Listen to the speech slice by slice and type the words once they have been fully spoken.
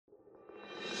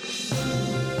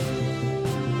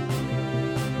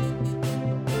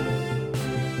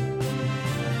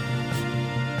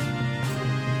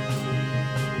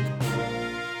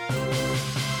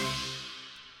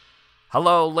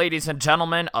Hello, ladies and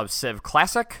gentlemen of Civ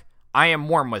Classic. I am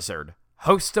Worm Wizard,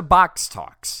 host of Box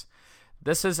Talks.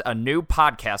 This is a new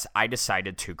podcast I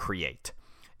decided to create.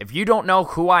 If you don't know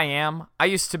who I am, I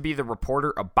used to be the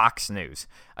reporter of Box News,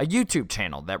 a YouTube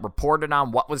channel that reported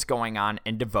on what was going on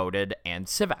in Devoted and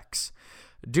CivX.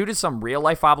 Due to some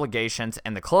real-life obligations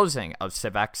and the closing of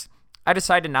CivX, I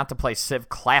decided not to play Civ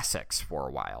Classics for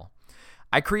a while.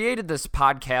 I created this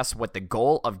podcast with the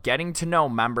goal of getting to know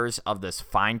members of this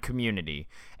fine community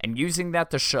and using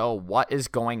that to show what is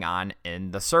going on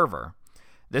in the server.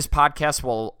 This podcast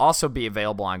will also be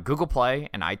available on Google Play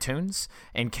and iTunes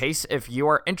in case if you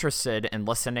are interested in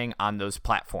listening on those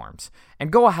platforms. And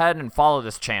go ahead and follow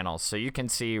this channel so you can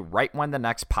see right when the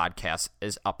next podcast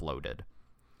is uploaded.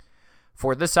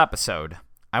 For this episode,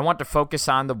 I want to focus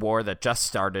on the war that just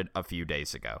started a few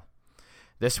days ago.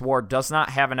 This war does not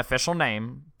have an official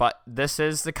name, but this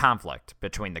is the conflict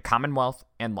between the Commonwealth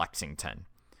and Lexington.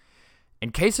 In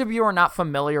case of you are not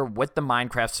familiar with the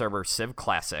Minecraft server Civ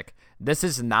Classic, this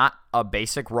is not a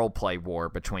basic roleplay war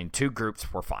between two groups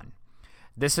for fun.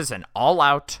 This is an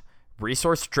all-out,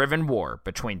 resource-driven war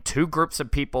between two groups of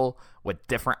people with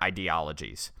different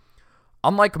ideologies.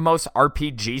 Unlike most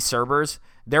RPG servers,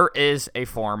 there is a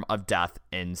form of death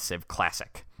in Civ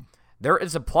Classic. There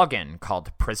is a plugin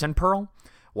called Prison Pearl.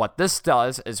 What this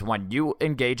does is when you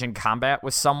engage in combat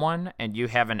with someone and you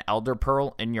have an Elder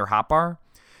Pearl in your hotbar,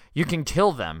 you can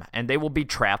kill them and they will be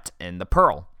trapped in the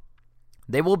Pearl.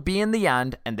 They will be in the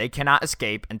end and they cannot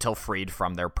escape until freed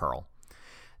from their Pearl.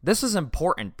 This is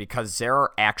important because there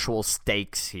are actual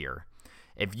stakes here.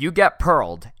 If you get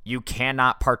pearled, you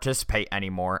cannot participate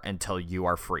anymore until you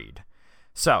are freed.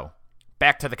 So,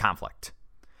 back to the conflict.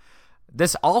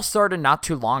 This all started not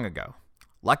too long ago.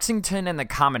 Lexington and the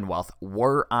Commonwealth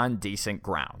were on decent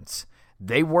grounds.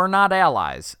 They were not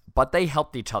allies, but they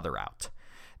helped each other out.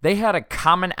 They had a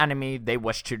common enemy they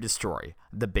wished to destroy,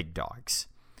 the Big Dogs.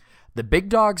 The Big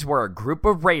Dogs were a group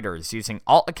of raiders using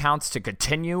alt accounts to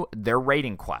continue their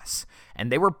raiding quests,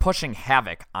 and they were pushing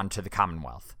havoc onto the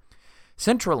Commonwealth.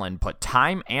 Centralin put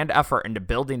time and effort into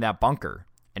building that bunker,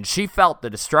 and she felt the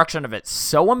destruction of it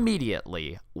so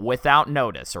immediately, without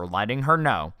notice or letting her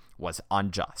know, was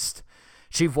unjust.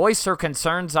 She voiced her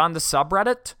concerns on the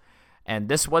subreddit, and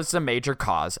this was the major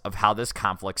cause of how this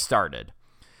conflict started.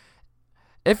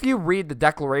 If you read the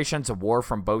declarations of war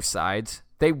from both sides,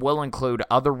 they will include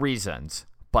other reasons,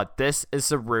 but this is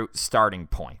the root starting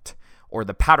point, or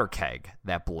the powder keg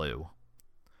that blew.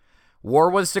 War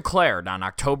was declared on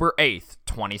October 8th,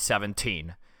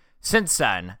 2017. Since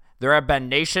then, there have been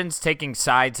nations taking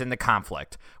sides in the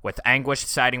conflict, with Anguish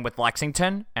siding with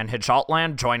Lexington and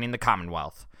Hjaltland joining the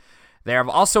Commonwealth. There have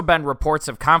also been reports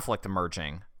of conflict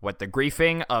emerging, with the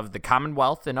griefing of the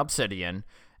Commonwealth in Obsidian,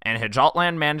 and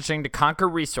Hjaltland managing to conquer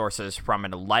resources from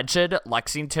an alleged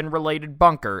Lexington-related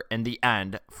bunker in the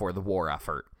end for the war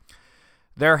effort.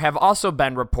 There have also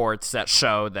been reports that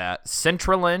show that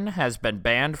Centralin has been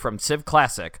banned from Civ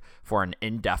Classic for an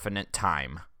indefinite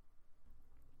time.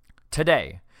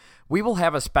 Today, we will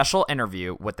have a special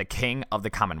interview with the King of the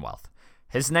Commonwealth.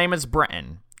 His name is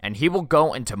Britton, and he will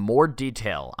go into more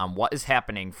detail on what is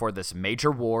happening for this major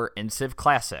war in Civ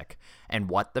Classic and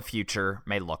what the future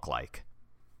may look like.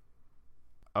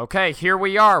 Okay, here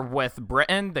we are with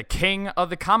Britton, the King of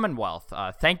the Commonwealth.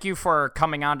 Thank you for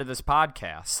coming on to this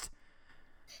podcast.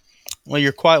 Well,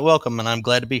 you're quite welcome, and I'm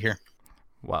glad to be here.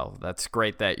 Well, that's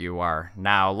great that you are.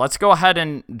 Now, let's go ahead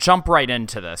and jump right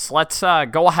into this. Let's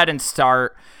go ahead and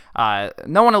start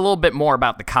knowing a little bit more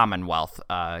about the Commonwealth.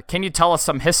 Can you tell us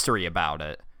some history about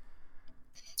it?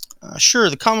 Sure.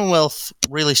 The Commonwealth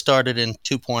really started in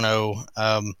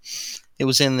 2.0. It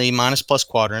was in the minus plus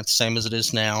quadrant, the same as it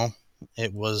is now.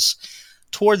 It was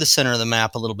toward the center of the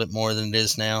map a little bit more than it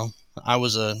is now. I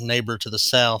was a neighbor to the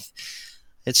south.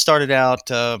 It started out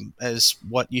as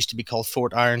what used to be called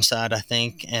Fort Ironside, I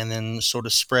think, and then sort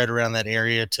of spread around that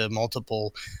area to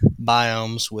multiple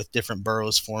biomes with different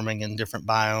boroughs forming in different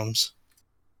biomes.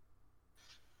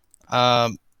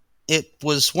 It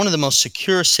was one of the most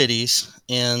secure cities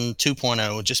in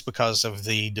 2.0 just because of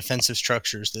the defensive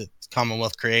structures that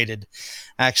Commonwealth created.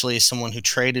 Actually, as someone who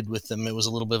traded with them, it was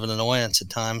a little bit of an annoyance at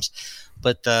times,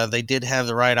 but they did have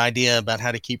the right idea about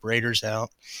how to keep raiders out.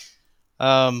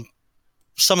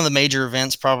 Some of the major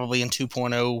events probably in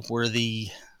 2.0 were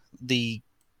the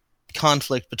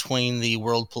conflict between the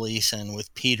World Police and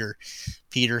with Peter.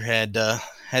 Peter had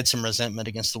some resentment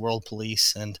against the World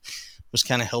Police and was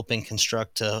kind of helping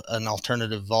construct an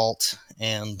alternative vault,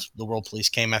 and the World Police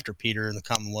came after Peter and the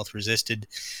Commonwealth resisted.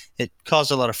 It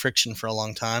caused a lot of friction for a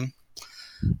long time.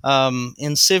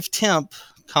 In Civ Temp,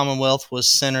 Commonwealth was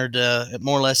centered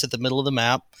more or less at the middle of the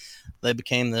map. They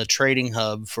became the trading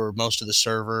hub for most of the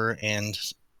server and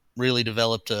really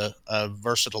developed a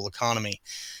versatile economy.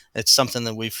 It's something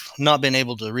that we've not been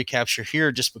able to recapture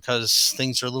here just because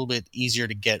things are a little bit easier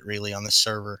to get really on the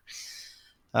server.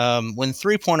 When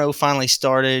 3.0 finally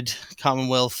started,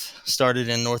 Commonwealth started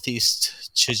in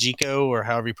Northeast Chijiko, or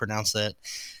however you pronounce that.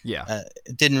 Yeah.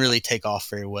 It didn't really take off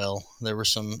very well. There were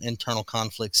some internal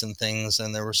conflicts and things,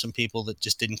 and there were some people that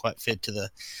just didn't quite fit to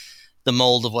the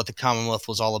mold of what the Commonwealth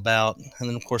was all about. And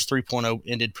then, of course, 3.0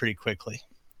 ended pretty quickly.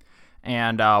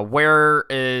 And where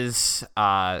is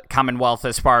Commonwealth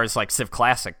as far as like Civ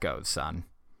Classic goes, son?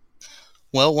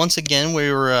 Well, once again,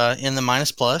 we were in the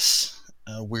minus plus.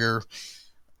 We're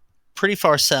pretty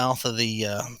far south of the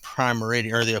prime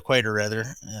meridian, or the equator rather,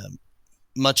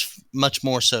 much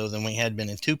more so than we had been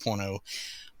in 2.0,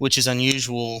 which is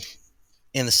unusual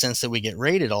in the sense that we get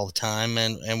raided all the time,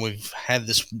 and we've had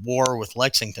this war with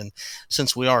Lexington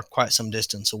since we are quite some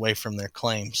distance away from their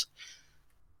claims.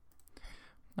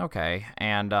 Okay,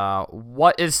 and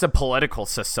what is the political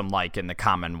system like in the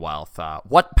Commonwealth?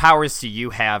 What powers do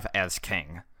you have as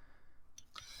king?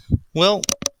 Well,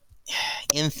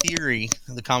 in theory,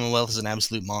 the Commonwealth is an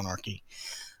absolute monarchy,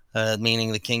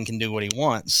 meaning the king can do what he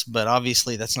wants, but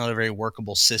obviously that's not a very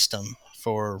workable system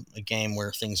for a game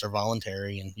where things are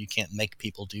voluntary and you can't make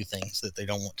people do things that they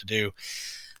don't want to do.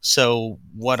 So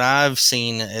what I've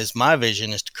seen as my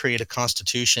vision is to create a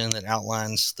constitution that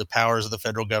outlines the powers of the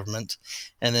federal government,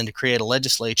 and then to create a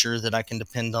legislature that I can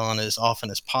depend on as often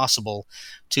as possible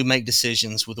to make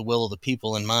decisions with the will of the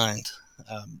people in mind.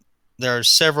 There are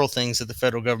several things that the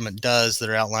federal government does that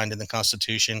are outlined in the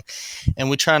Constitution,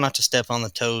 and we try not to step on the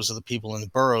toes of the people in the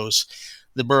boroughs.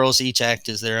 The boroughs each act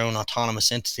as their own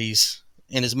autonomous entities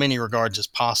in as many regards as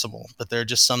possible, but there are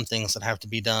just some things that have to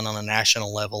be done on a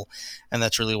national level, and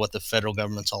that's really what the federal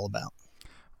government's all about.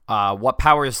 What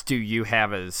powers do you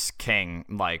have as king,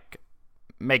 like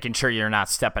making sure you're not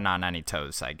stepping on any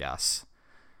toes, I guess?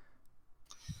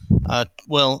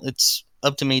 Well, it's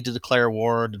up to me to declare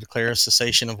war, to declare a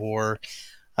cessation of war,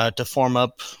 to form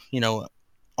up,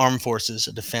 armed forces,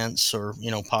 a defense, or,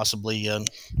 possibly an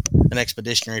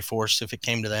expeditionary force if it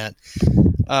came to that.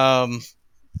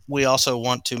 We also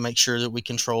want to make sure that we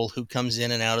control who comes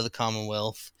in and out of the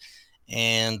Commonwealth,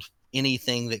 and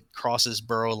anything that crosses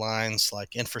borough lines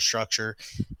like infrastructure.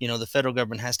 The federal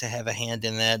government has to have a hand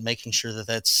in that, making sure that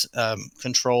that's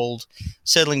controlled,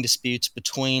 settling disputes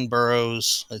between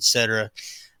boroughs, etc.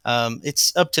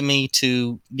 It's up to me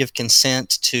to give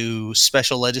consent to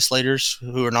special legislators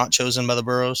who are not chosen by the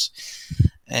boroughs.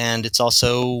 And it's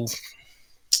also,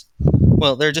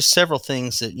 well, there are just several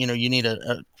things that, you need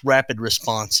a rapid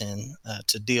response in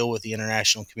to deal with the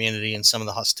international community and some of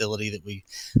the hostility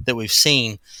that we've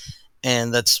seen.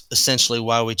 And that's essentially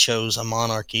why we chose a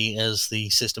monarchy as the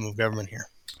system of government here.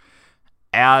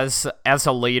 As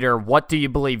a leader, what do you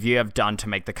believe you have done to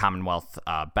make the Commonwealth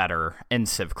better in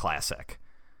Civ Classic?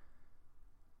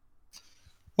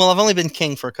 Well, I've only been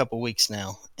king for a couple of weeks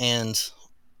now, and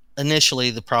initially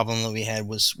the problem that we had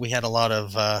was we had a lot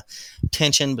of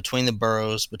tension between the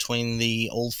boroughs, between the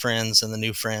old friends and the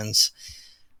new friends.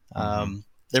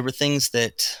 There were things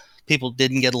that people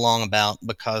didn't get along about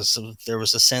because there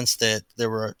was a sense that there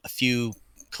were a few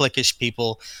cliquish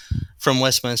people from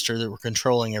Westminster that were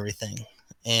controlling everything.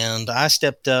 And I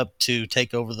stepped up to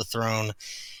take over the throne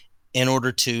in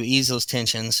order to ease those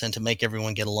tensions and to make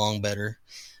everyone get along better.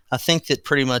 I think that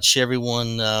pretty much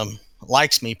everyone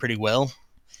likes me pretty well.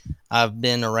 I've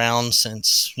been around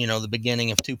since, the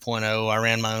beginning of 2.0. I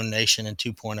ran my own nation in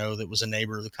 2.0 that was a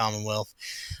neighbor of the Commonwealth.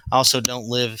 I also don't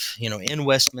live, in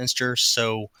Westminster,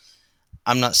 so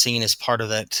I'm not seen as part of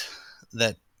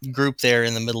that group there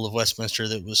in the middle of Westminster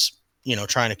that was,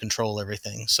 trying to control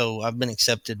everything. So I've been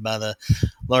accepted by the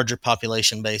larger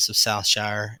population base of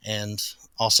Southshire, and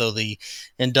also the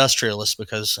industrialists,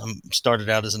 because I started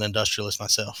out as an industrialist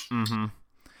myself. Mm-hmm.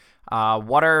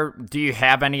 Do you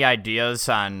have any ideas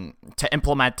to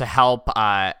implement to help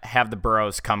have the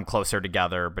boroughs come closer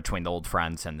together between the old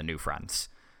friends and the new friends?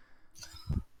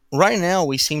 Right now,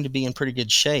 we seem to be in pretty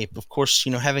good shape. Of course,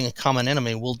 having a common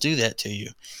enemy will do that to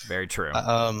you. Very true.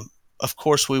 Of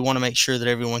course, we want to make sure that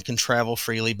everyone can travel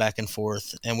freely back and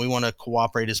forth, and we want to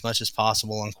cooperate as much as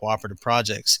possible on cooperative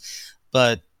projects.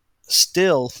 But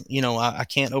still, I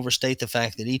can't overstate the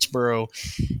fact that each borough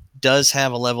does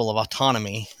have a level of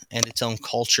autonomy and its own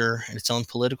culture and its own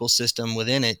political system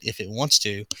within it if it wants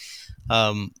to.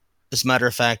 As a matter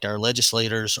of fact, our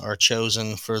legislators are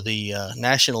chosen for the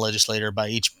national legislator by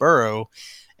each borough,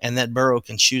 and that borough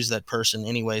can choose that person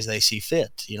any ways they see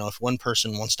fit. If one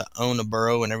person wants to own a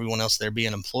borough and everyone else there be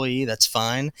an employee, that's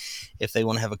fine. If they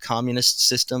want to have a communist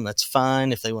system, that's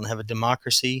fine. If they want to have a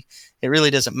democracy, it really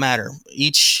doesn't matter.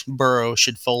 Each borough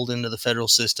should fold into the federal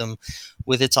system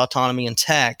with its autonomy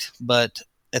intact, but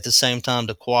at the same time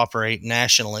to cooperate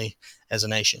nationally as a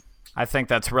nation. I think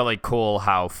that's really cool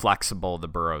how flexible the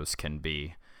boroughs can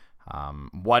be.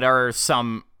 What are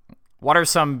some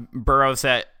boroughs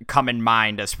that come in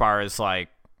mind as far as like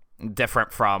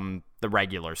different from the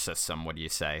regular system? What do you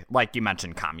say? Like you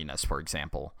mentioned communist, for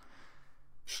example.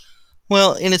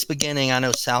 Well, in its beginning, I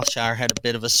know Southshire had a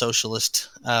bit of a socialist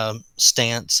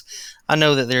stance. I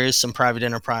know that there is some private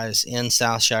enterprise in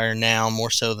Southshire now, more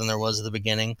so than there was at the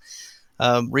beginning.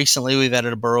 Recently, we've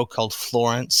added a borough called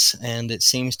Florence, and it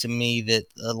seems to me that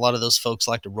a lot of those folks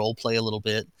like to role play a little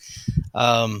bit.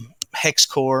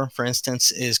 HexCorp, for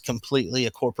instance, is completely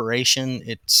a corporation.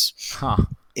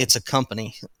 It's a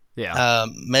company. Yeah.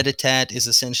 Meditat is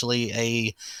essentially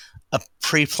a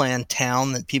pre-planned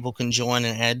town that people can join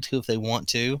and add to if they want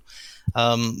to.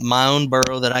 My own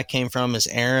borough that I came from is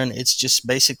Erin. It's just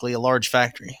basically a large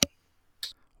factory.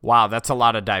 Wow, that's a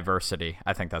lot of diversity.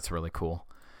 I think that's really cool.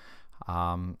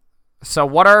 So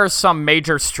what are some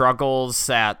major struggles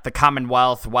that the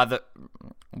Commonwealth,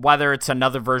 whether it's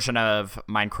another version of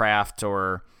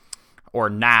Minecraft or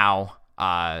now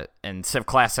in Civ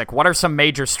Classic, what are some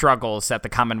major struggles that the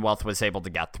Commonwealth was able to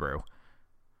get through?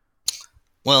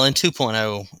 Well, in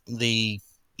 2.0, the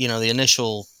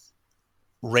initial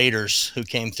raiders who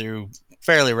came through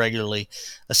fairly regularly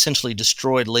essentially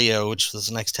destroyed Leo, which was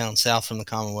the next town south from the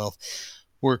Commonwealth,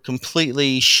 were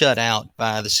completely shut out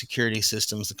by the security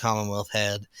systems the Commonwealth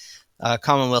had.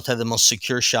 Commonwealth had the most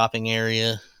secure shopping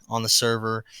area on the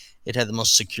server. It had the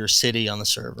most secure city on the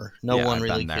server. No one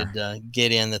really could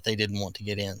get in that they didn't want to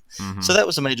get in. Mm-hmm. So that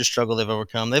was a major struggle they've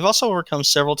overcome. They've also overcome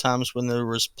several times when there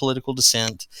was political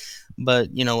dissent, but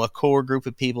a core group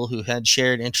of people who had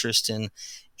shared interest in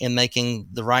making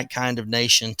the right kind of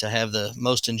nation to have the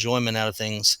most enjoyment out of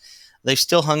things. They've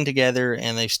still hung together,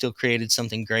 and they've still created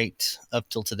something great up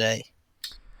till today.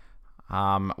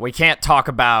 We can't talk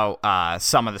about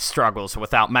some of the struggles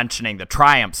without mentioning the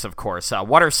triumphs, of course.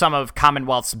 What are some of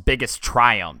Commonwealth's biggest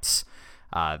triumphs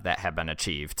that have been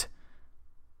achieved?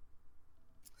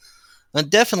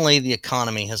 Definitely the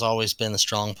economy has always been the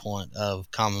strong point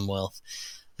of Commonwealth.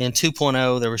 In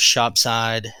 2.0, there was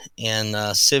Shopside. In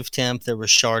CivTemp, there was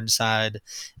Shardside.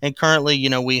 And currently,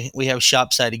 we have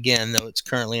Shopside again, though it's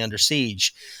currently under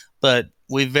siege. But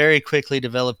we very quickly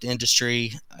developed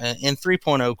industry in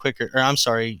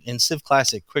 3.0 in Civ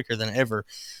Classic quicker than ever,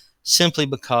 simply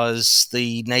because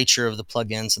the nature of the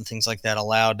plugins and things like that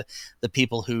allowed the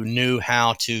people who knew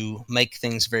how to make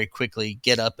things very quickly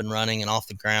get up and running and off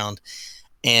the ground.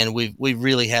 And we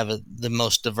really have the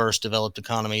most diverse developed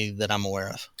economy that I'm aware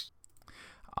of.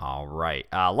 All right.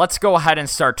 Let's go ahead and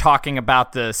start talking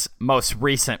about this most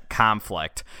recent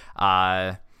conflict.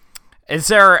 Is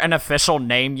there an official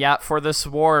name yet for this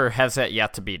war, or has it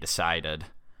yet to be decided?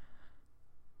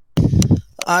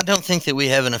 I don't think that we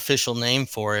have an official name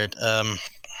for it.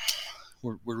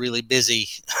 We're really busy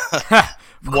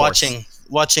watching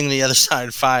the other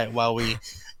side fight while we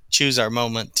choose our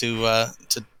moment to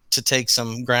take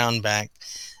some ground back.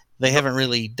 They haven't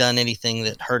really done anything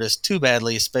that hurt us too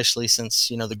badly, especially since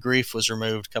the grief was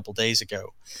removed a couple days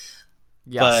ago.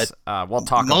 Yes, but we'll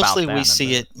talk about that. Mostly we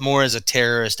see it more as a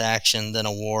terrorist action than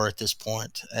a war at this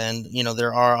point. And,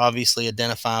 there are obviously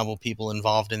identifiable people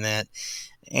involved in that,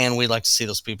 and we'd like to see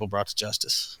those people brought to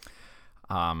justice.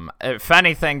 If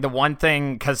anything, the one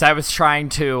thing, because I was trying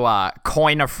to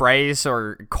coin a phrase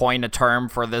or coin a term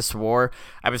for this war,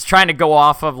 I was trying to go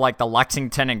off of like the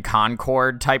Lexington and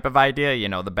Concord type of idea,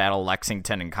 the Battle of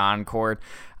Lexington and Concord.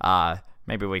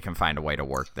 Maybe we can find a way to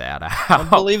work that out. I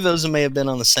believe those may have been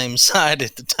on the same side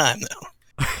at the time,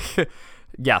 though.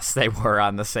 Yes, they were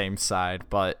on the same side,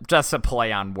 but just a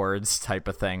play on words type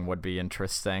of thing would be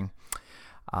interesting.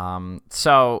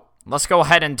 So let's go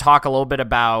ahead and talk a little bit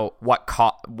about what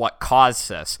caused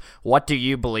this. What do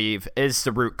you believe is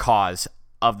the root cause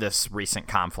of this recent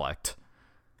conflict?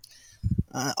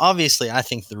 Obviously, I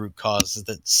think the root cause is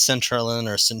that Centralin,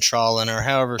 or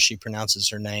however she pronounces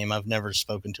her name, I've never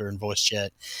spoken to her in voice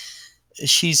yet.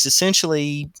 She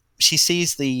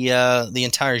sees the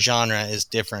entire genre as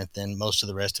different than most of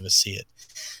the rest of us see it.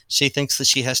 She thinks that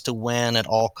she has to win at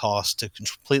all costs to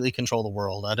completely control the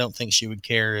world. I don't think she would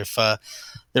care if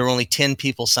there were only 10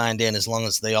 people signed in, as long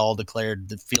as they all declared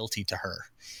the fealty to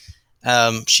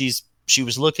her. She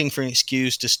was looking for an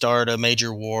excuse to start a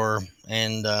major war,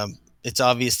 and it's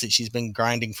obvious that she's been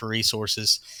grinding for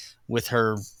resources with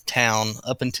her town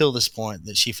up until this point,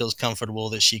 that she feels comfortable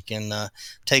that she can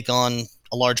take on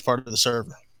a large part of the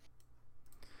server.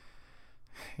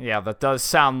 Yeah, that does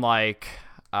sound like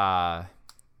that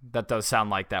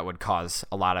would cause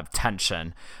a lot of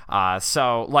tension.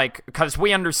 So, like, because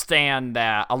we understand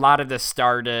that a lot of this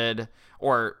started,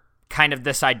 or kind of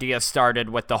this idea started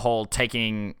with the whole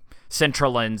taking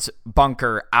Centralin's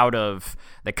bunker out of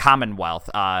the Commonwealth.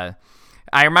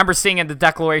 I remember seeing in the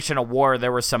Declaration of War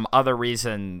there were some other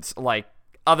reasons, like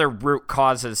other root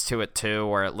causes to it too,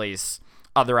 or at least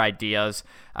other ideas.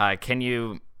 Can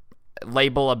you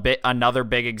label another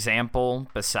big example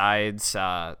besides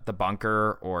the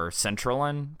bunker or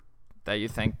Centralin that you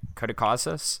think could have caused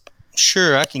this?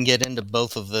 Sure, I can get into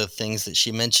both of the things that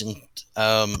she mentioned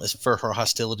as for her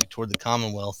hostility toward the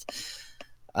Commonwealth.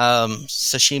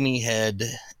 Sashimi had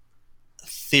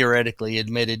theoretically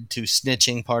admitted to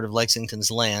snitching part of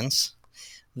Lexington's lands,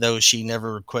 though she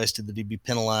never requested that he be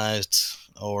penalized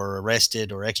or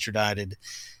arrested or extradited.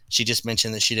 She just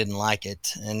mentioned that she didn't like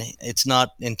it, and it's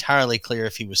not entirely clear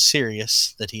if he was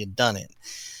serious that he had done it.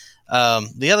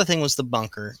 The other thing was the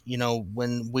bunker. You know,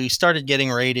 when we started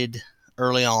getting raided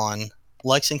early on,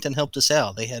 Lexington helped us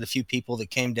out. They had a few people that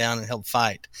came down and helped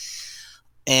fight.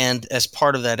 And as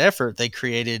part of that effort, they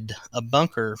created a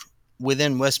bunker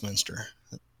within Westminster.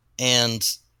 And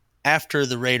after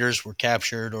the raiders were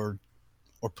captured or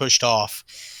pushed off,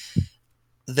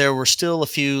 there were still a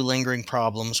few lingering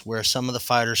problems where some of the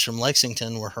fighters from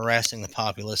Lexington were harassing the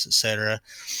populace, etc.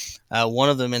 One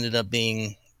of them ended up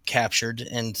being captured,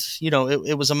 and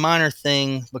it was a minor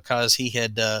thing because he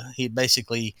had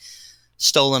basically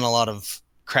stolen a lot of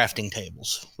crafting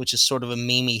tables, which is sort of a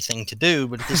memey thing to do,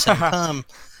 but at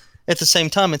the same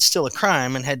time, it's still a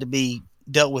crime and had to be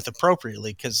dealt with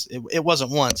appropriately, because it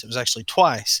wasn't once, it was actually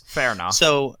twice. Fair enough.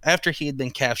 So after he had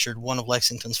been captured, one of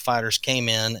Lexington's fighters came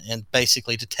in and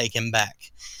basically to take him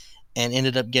back, and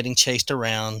ended up getting chased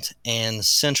around, and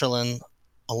Centralin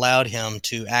allowed him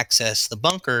to access the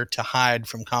bunker to hide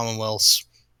from Commonwealth's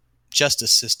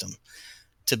justice system,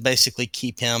 to basically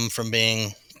keep him from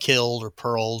being killed or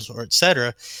pearled or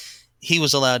etc. He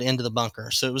was allowed into the bunker.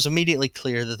 So it was immediately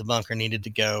clear that the bunker needed to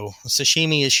go.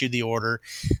 Sashimi issued the order.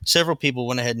 Several people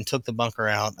went ahead and took the bunker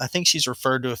out. I think she's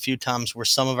referred to a few times where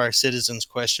some of our citizens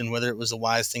questioned whether it was a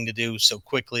wise thing to do so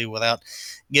quickly without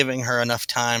giving her enough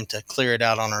time to clear it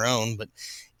out on her own. But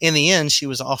in the end, she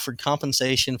was offered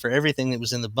compensation for everything that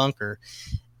was in the bunker,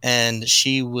 and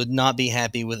she would not be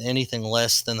happy with anything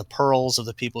less than the pearls of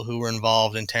the people who were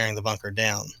involved in tearing the bunker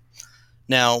down.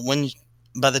 Now,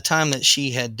 by the time that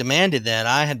she had demanded that,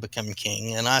 I had become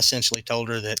king, and I essentially told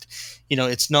her that,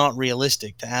 it's not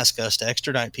realistic to ask us to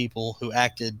extradite people who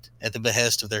acted at the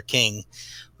behest of their king.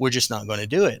 We're just not going to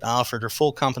do it. I offered her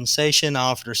full compensation. I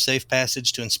offered her safe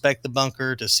passage to inspect the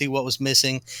bunker, to see what was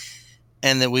missing,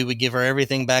 and that we would give her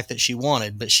everything back that she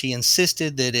wanted. But she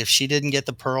insisted that if she didn't get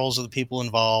the pearls of the people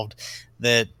involved,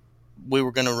 that we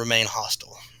were going to remain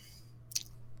hostile.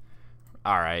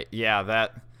 All right. Yeah,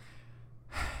 that...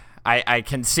 I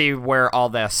can see where all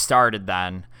this started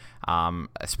then.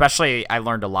 Especially, I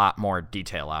learned a lot more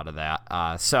detail out of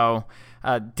that. So,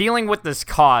 dealing with this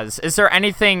cause, is there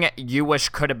anything you wish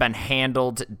could have been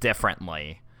handled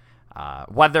differently?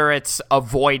 Whether it's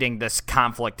avoiding this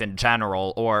conflict in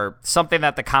general, or something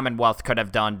that the Commonwealth could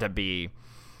have done to be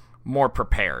more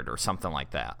prepared, or something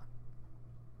like that.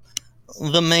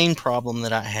 The main problem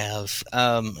that I have,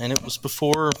 and it was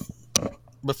before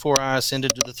I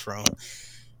ascended to the throne,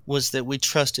 was that we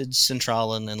trusted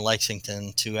Centralin and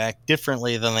Lexington to act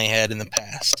differently than they had in the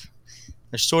past.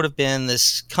 There's sort of been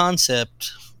this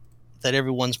concept that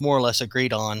everyone's more or less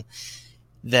agreed on,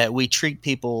 that we treat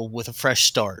people with a fresh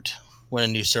start when a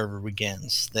new server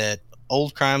begins, that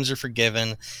old crimes are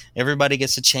forgiven, everybody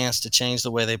gets a chance to change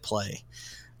the way they play.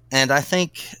 And I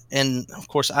think, and of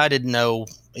course I didn't know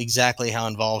exactly how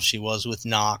involved she was with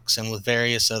Nox and with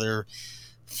various other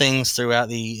things throughout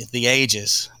the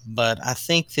ages, but I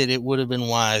think that it would have been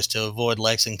wise to avoid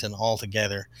Lexington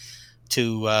altogether,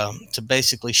 to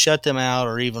basically shut them out,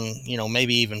 or even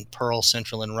maybe even pearl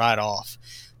Centralin right off,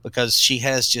 because she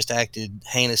has just acted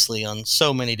heinously on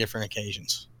so many different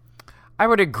occasions. I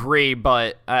would agree,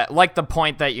 but like the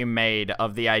point that you made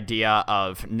of the idea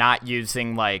of not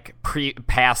using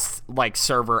past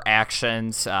server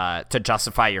actions to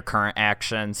justify your current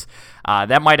actions,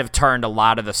 that might have turned a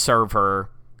lot of the server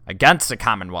against the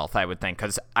Commonwealth, I would think,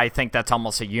 because I think that's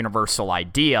almost a universal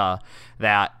idea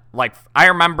that, I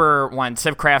remember when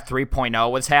Civcraft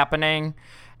 3.0 was happening,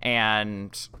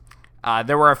 and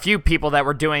there were a few people that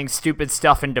were doing stupid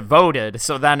stuff in Devoted,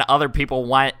 so then other people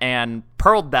went and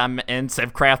pearled them in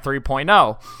Civcraft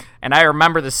 3.0. And I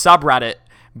remember the subreddit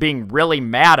being really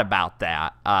mad about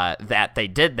that, that they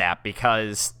did that,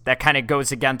 because that kind of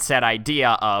goes against that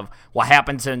idea of what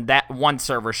happens in that one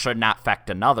server should not affect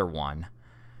another one.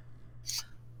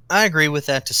 I agree with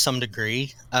that to some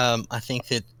degree. I think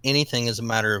that anything is a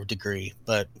matter of degree,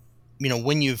 but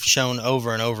when you've shown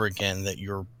over and over again that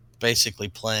you're basically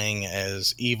playing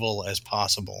as evil as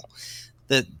possible,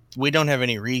 that we don't have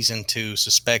any reason to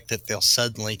suspect that they'll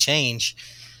suddenly change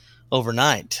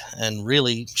overnight. And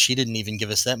really, she didn't even give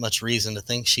us that much reason to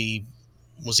think she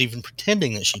was even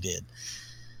pretending that she did.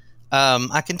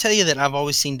 I can tell you that I've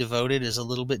always seen Devoted as a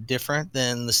little bit different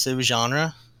than the Civ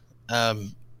genre.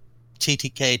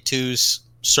 TTK2's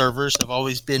servers have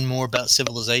always been more about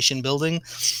civilization building.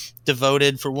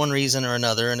 Devoted, for one reason or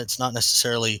another, and it's not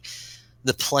necessarily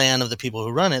the plan of the people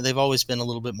who run it, they've always been a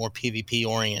little bit more PvP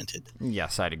oriented.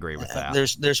 Yes, I'd agree with that.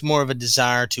 There's more of a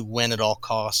desire to win at all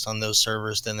costs on those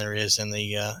servers than there is in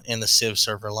the Civ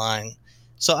server line.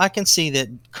 So I can see that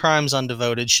crimes on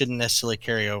Devoted shouldn't necessarily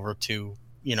carry over to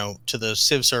the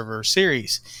Civ server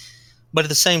series. But at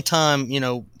the same time,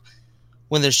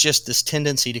 when there's just this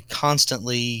tendency to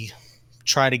constantly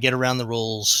try to get around the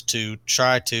rules, to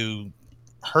try to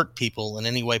hurt people in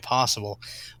any way possible,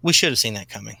 we should have seen that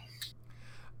coming.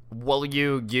 Will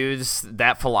you use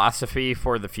that philosophy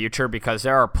for the future? Because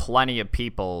there are plenty of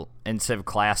people in Civ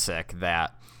Classic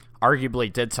that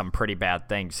arguably did some pretty bad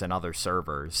things in other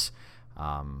servers.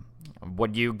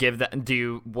 Would you give that?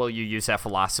 Will you use that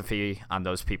philosophy on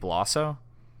those people also?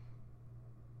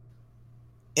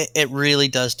 It really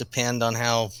does depend on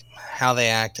how they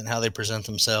act and how they present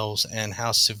themselves and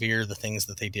how severe the things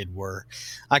that they did were.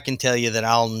 I can tell you that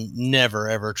I'll never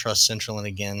ever trust Centralin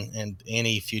again in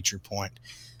any future point.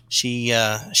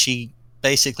 She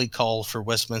basically called for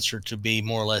Westminster to be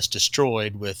more or less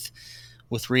destroyed with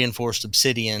reinforced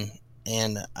obsidian,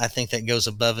 and I think that goes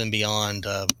above and beyond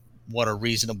what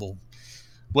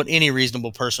any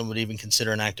reasonable person would even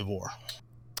consider an act of war.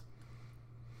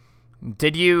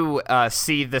 Did you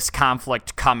see this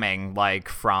conflict coming,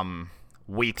 from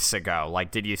weeks ago?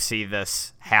 Did you see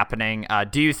this happening?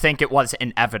 Do you think it was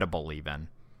inevitable even?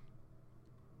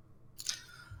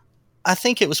 I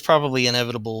think it was probably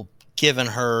inevitable given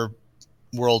her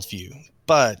worldview,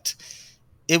 but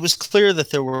it was clear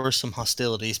that there were some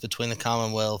hostilities between the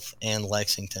Commonwealth and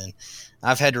Lexington.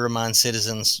 I've had to remind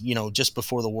citizens, just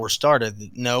before the war started,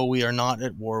 that no, we are not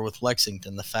at war with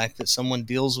Lexington. The fact that someone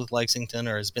deals with Lexington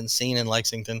or has been seen in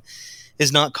Lexington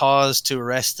is not cause to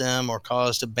arrest them or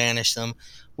cause to banish them.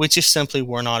 We just simply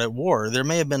were not at war. There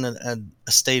may have been a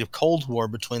state of Cold War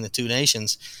between the two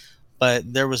nations,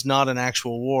 but there was not an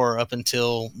actual war up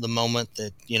until the moment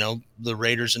that, the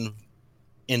raiders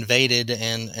invaded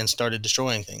and started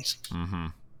destroying things. Mm-hmm.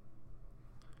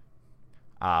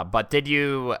 But did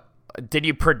you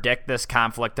predict this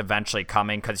conflict eventually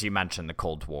coming? Because you mentioned the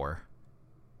Cold War.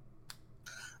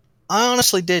 I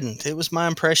honestly didn't. It was my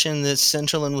impression that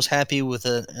Centralin was happy with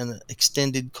an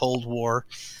extended Cold War.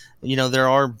 There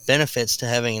are benefits to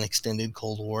having an extended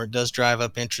Cold War. It does drive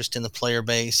up interest in the player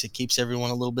base. It keeps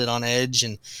everyone a little bit on edge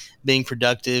and being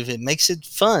productive. It makes it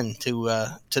fun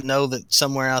to know that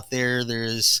somewhere out there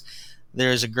is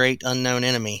a great unknown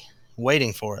enemy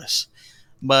waiting for us.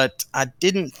 But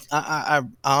I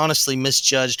honestly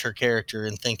misjudged her character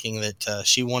in thinking that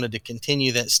she wanted to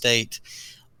continue that state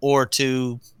or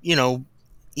to,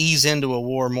 ease into a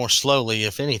war more slowly,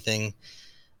 if anything.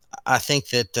 I think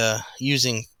that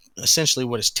using essentially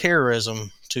what is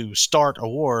terrorism to start a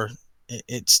war,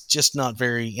 it's just not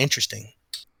very interesting.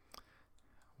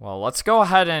 Well, let's go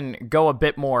ahead and go a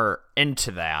bit more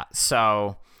into that.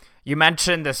 So you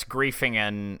mentioned this griefing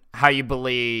and how you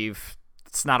believe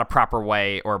it's not a proper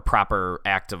way or a proper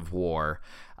act of war.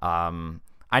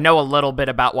 I know a little bit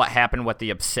about what happened with the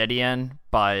Obsidian,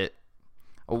 but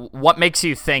what makes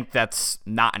you think that's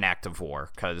not an act of war?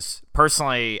 Because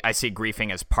personally, I see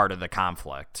griefing as part of the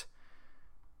conflict.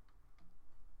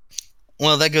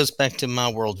 Well, that goes back to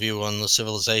my worldview on the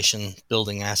civilization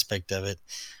building aspect of it.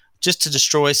 Just to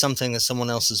destroy something that someone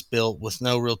else has built with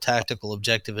no real tactical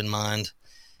objective in mind,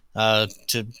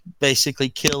 to basically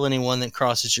kill anyone that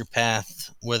crosses your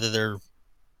path, whether they're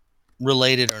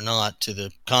related or not to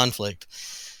the conflict.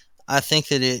 I think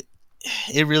that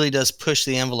it really does push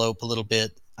the envelope a little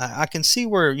bit. I can see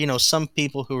where, some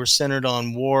people who are centered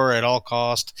on war at all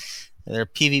cost, they're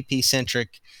PvP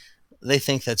centric, they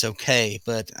think that's okay.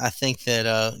 But I think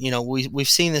that, we've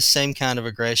seen this same kind of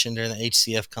aggression during the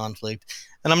HCF conflict.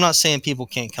 And I'm not saying people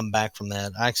can't come back from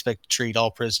that. I expect to treat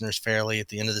all prisoners fairly at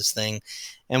the end of this thing,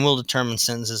 and we'll determine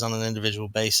sentences on an individual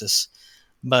basis.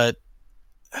 But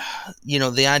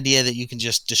the idea that you can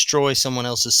just destroy someone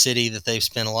else's city that they've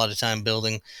spent a lot of time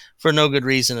building for no good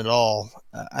reason at all,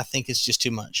 I think it's just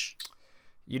too much.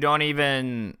 You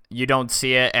don't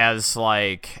see it as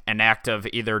like an act of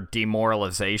either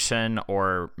demoralization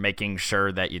or making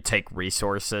sure that you take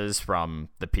resources from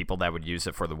the people that would use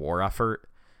it for the war effort?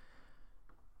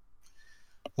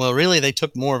 Well, really, they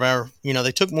took more of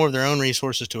their own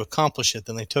resources to accomplish it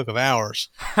than they took of ours.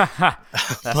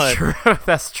 That's true.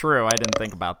 That's true. I didn't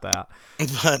think about that.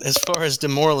 But as far as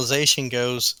demoralization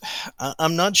goes,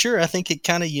 I'm not sure. I think it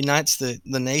kind of unites the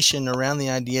nation around the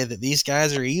idea that these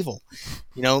guys are evil.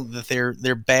 That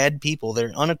they're bad people.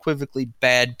 They're unequivocally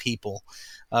bad people.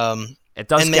 It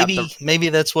does, and maybe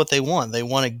that's what they want. They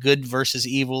want a good versus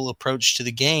evil approach to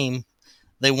the game.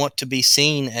 They want to be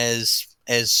seen as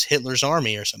Hitler's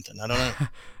army or something. I don't know.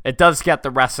 It does get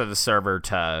the rest of the server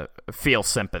to feel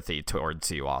sympathy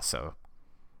towards you also.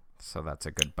 So that's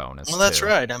a good bonus. Well, that's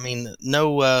right. I mean,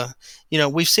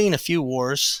 we've seen a few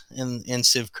wars in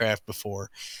Civcraft before.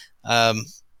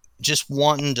 Just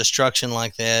wanton destruction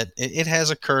like that, it has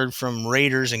occurred from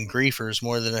raiders and griefers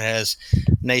more than it has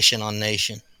nation on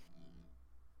nation.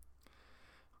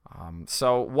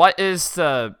 So what is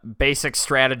the basic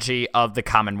strategy of the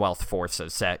Commonwealth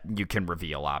forces that you can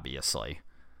reveal, obviously?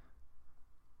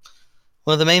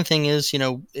 Well, the main thing is,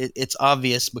 it's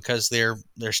obvious because they're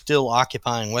still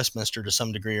occupying Westminster to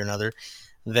some degree or another,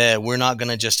 that we're not going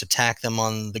to just attack them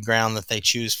on the ground that they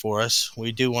choose for us.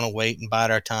 We do want to wait and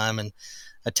bide our time and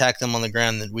attack them on the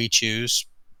ground that we choose.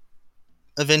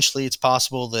 Eventually, it's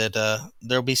possible that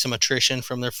there'll be some attrition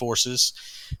from their forces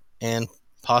and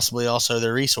possibly also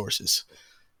their resources.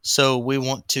 So we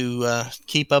want to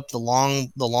keep up the long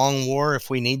war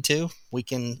if we need to. We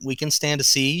can stand a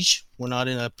siege. We're not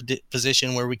in a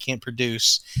position where we can't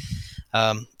produce.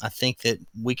 I think that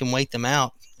we can wait them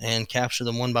out and capture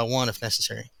them one by one if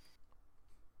necessary.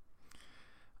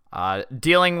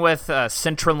 Dealing with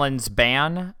Centralin's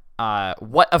ban,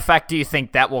 what effect do you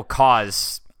think that will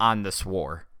cause on this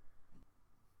war?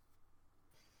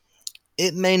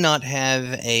 It may not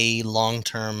have a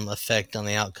long-term effect on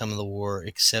the outcome of the war,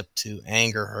 except to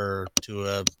anger her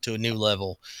to a new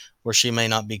level where she may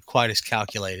not be quite as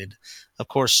calculated. Of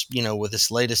course, with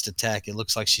this latest attack, it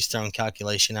looks like she's thrown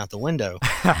calculation out the window.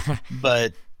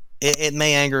 But it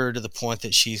may anger her to the point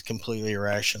that she's completely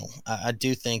irrational. I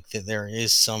do think that there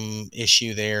is some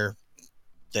issue there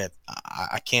that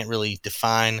I can't really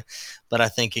define, but I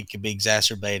think it could be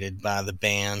exacerbated by the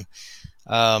ban.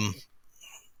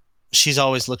 She's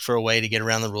always looked for a way to get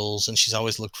around the rules, and she's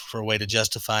always looked for a way to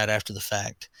justify it after the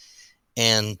fact.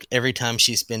 And every time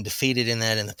she's been defeated in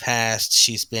that in the past,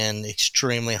 she's been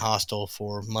extremely hostile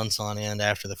for months on end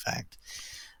after the fact.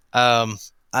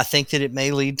 I think that it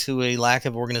may lead to a lack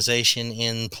of organization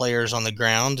in players on the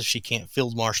ground if she can't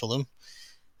field marshal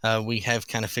them. We have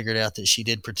kind of figured out that she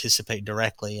did participate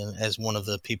directly as one of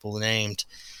the people named.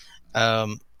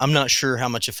 I'm not sure how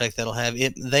much effect that'll have.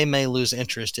 They may lose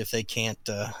interest if they can't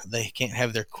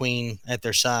have their queen at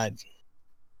their side.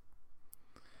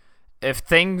 If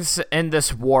things in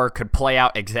this war could play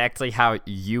out exactly how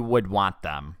you would want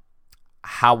them,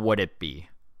 how would it be?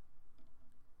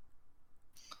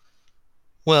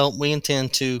 Well, we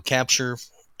intend to capture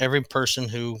every person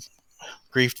who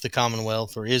griefed the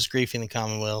Commonwealth or is griefing the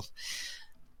Commonwealth,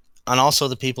 and also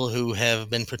the people who have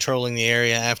been patrolling the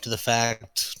area after the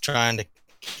fact, trying to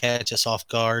catch us off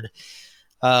guard.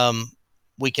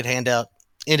 We could hand out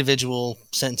individual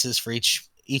sentences for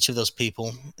each of those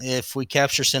people. If we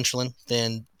capture Centralin,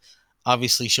 then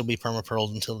obviously she'll be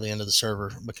perma-paroled until the end of the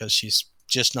server because she's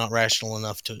just not rational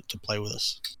enough to play with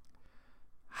us.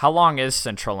 How long is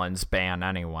Centralin's ban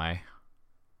anyway?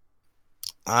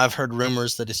 I've heard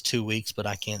rumors that it's 2 weeks, but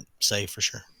I can't say for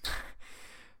sure.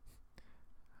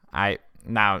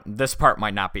 Now, this part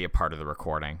might not be a part of the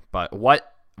recording, but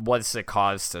what was the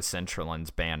cause to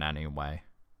Centralin's ban anyway?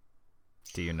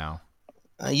 Do you know?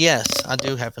 Yes, I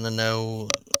do happen to know.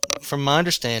 From my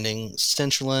understanding,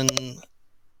 Centralin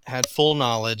had full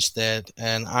knowledge that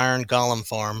an iron golem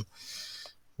farm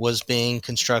had been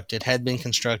constructed,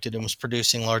 and was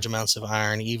producing large amounts of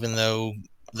iron, even though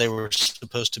they were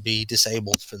supposed to be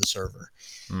disabled for the server.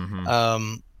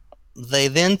 Mm-hmm. They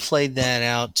then played that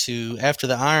out to, after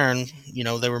the iron,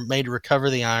 they were made to recover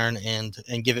the iron and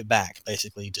give it back,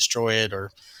 basically destroy it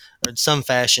or in some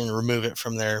fashion remove it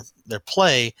from their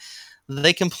play.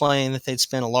 They complained that they'd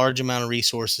spent a large amount of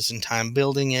resources and time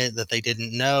building it, that they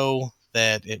didn't know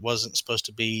that it wasn't supposed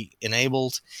to be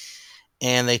enabled.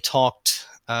 And they talked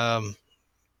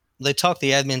they talked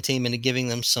the admin team into giving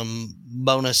them some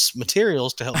bonus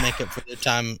materials to help make up for their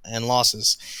time and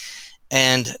losses.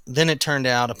 And then it turned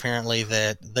out apparently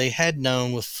that they had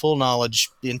known with full knowledge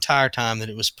the entire time that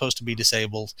it was supposed to be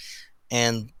disabled,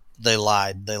 and they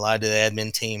lied. They lied to the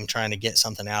admin team trying to get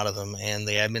something out of them, and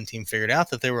the admin team figured out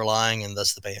that they were lying, and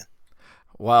thus the ban.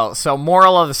 Well, so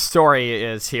moral of the story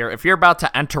is here, if you're about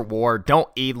to enter war, don't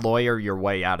e-lawyer your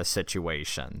way out of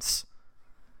situations.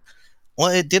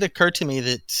 Well, it did occur to me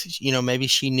that, maybe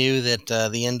she knew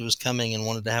that the end was coming and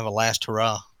wanted to have a last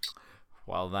hurrah.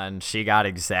 Well, then she got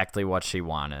exactly what she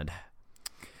wanted.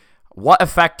 What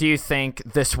effect do you think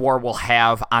this war will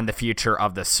have on the future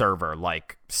of the server?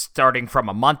 Like, starting from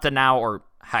a month to now, or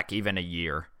heck, even a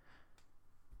year?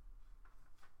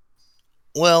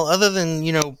 Well, other than,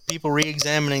 people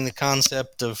re-examining the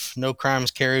concept of no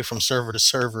crimes carry from server to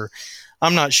server,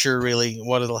 I'm not sure really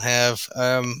what it'll have.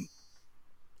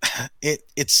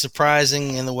 It's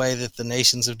surprising in the way that the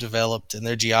nations have developed and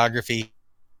their geography.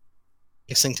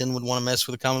 Lexington would want to mess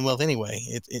with the Commonwealth anyway.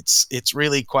 It's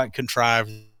really quite contrived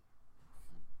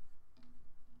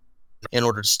in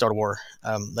order to start a war.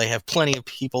 They have plenty of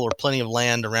people or plenty of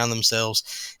land around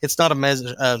themselves. It's not a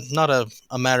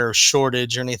matter of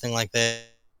shortage or anything like that.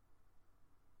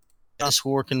 This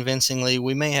war convincingly,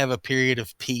 we may have a period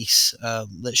of peace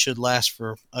that should last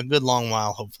for a good long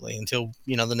while, hopefully, until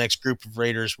the next group of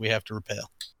raiders we have to repel.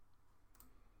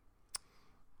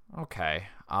 Okay.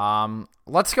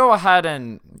 Let's go ahead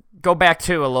and go back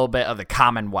to a little bit of the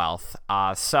Commonwealth.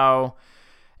 So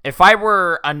if I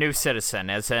were a new citizen,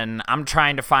 as in I'm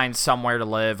trying to find somewhere to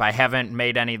live, I haven't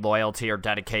made any loyalty or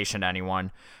dedication to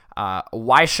anyone,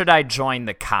 why should I join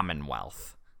the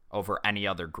Commonwealth over any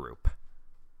other group?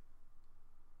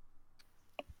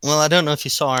 Well, I don't know if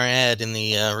you saw our ad in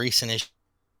the recent issue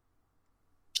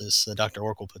Dr.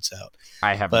 Oracle puts out.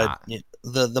 I have not.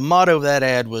 The motto of that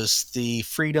ad was the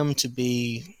freedom to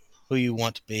be who you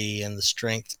want to be and the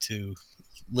strength to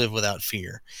live without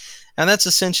fear. And that's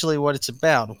essentially what it's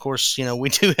about. Of course, we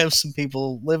do have some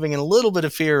people living in a little bit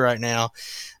of fear right now,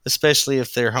 especially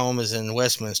if their home is in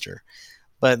Westminster.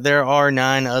 But there are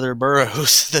 9 other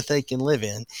boroughs that they can live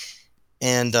in.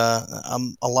 And a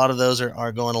lot of those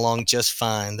are going along just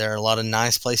fine. There are a lot of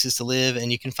nice places to live,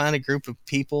 and you can find a group of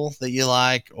people that you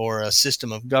like, or a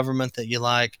system of government that you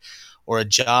like, or a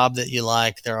job that you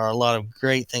like. There are a lot of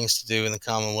great things to do in the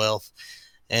Commonwealth,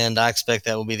 and I expect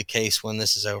that will be the case when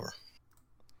this is over.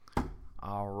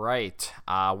 All right.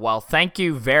 Well, thank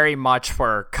you very much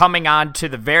for coming on to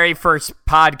the very first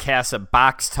podcast of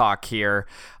Box Talk here.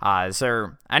 Is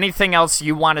there anything else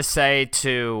you want to say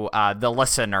to the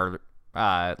listener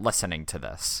listening to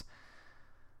this?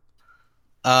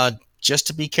 Just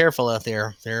to be careful out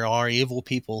there. There are evil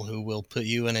people who will put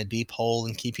you in a deep hole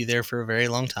and keep you there for a very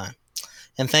long time.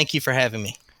 And thank you for having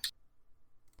me.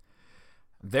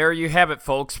 There you have it,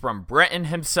 folks, from Britain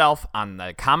himself on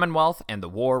the Commonwealth and the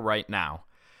war right now.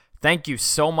 Thank you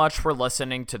so much for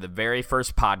listening to the very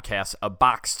first podcast of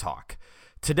Box Talk.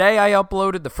 Today I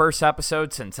uploaded the first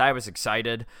episode since I was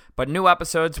excited, but new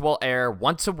episodes will air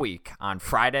once a week on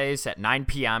Fridays at 9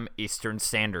 p.m. Eastern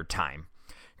Standard Time.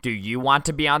 Do you want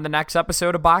to be on the next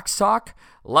episode of Box Talk?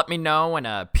 Let me know in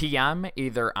a PM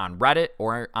either on Reddit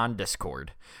or on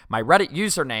Discord. My Reddit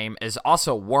username is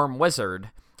also WormWizard,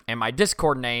 and my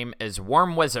Discord name is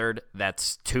WormWizard,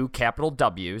 that's 2 capital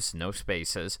W's, no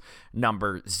spaces,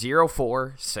 number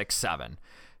 0467.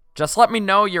 Just let me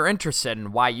know you're interested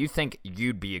and why you think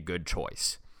you'd be a good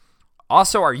choice.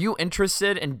 Also, are you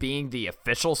interested in being the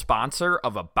official sponsor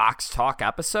of a Box Talk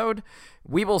episode?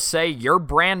 We will say your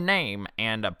brand name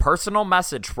and a personal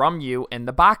message from you in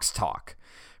the Box Talk.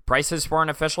 Prices for an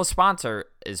official sponsor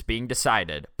is being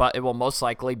decided, but it will most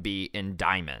likely be in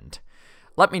diamond.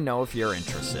 Let me know if you're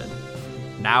interested.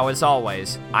 Now, as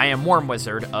always, I am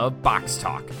WormWizard of Box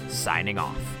Talk, signing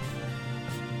off.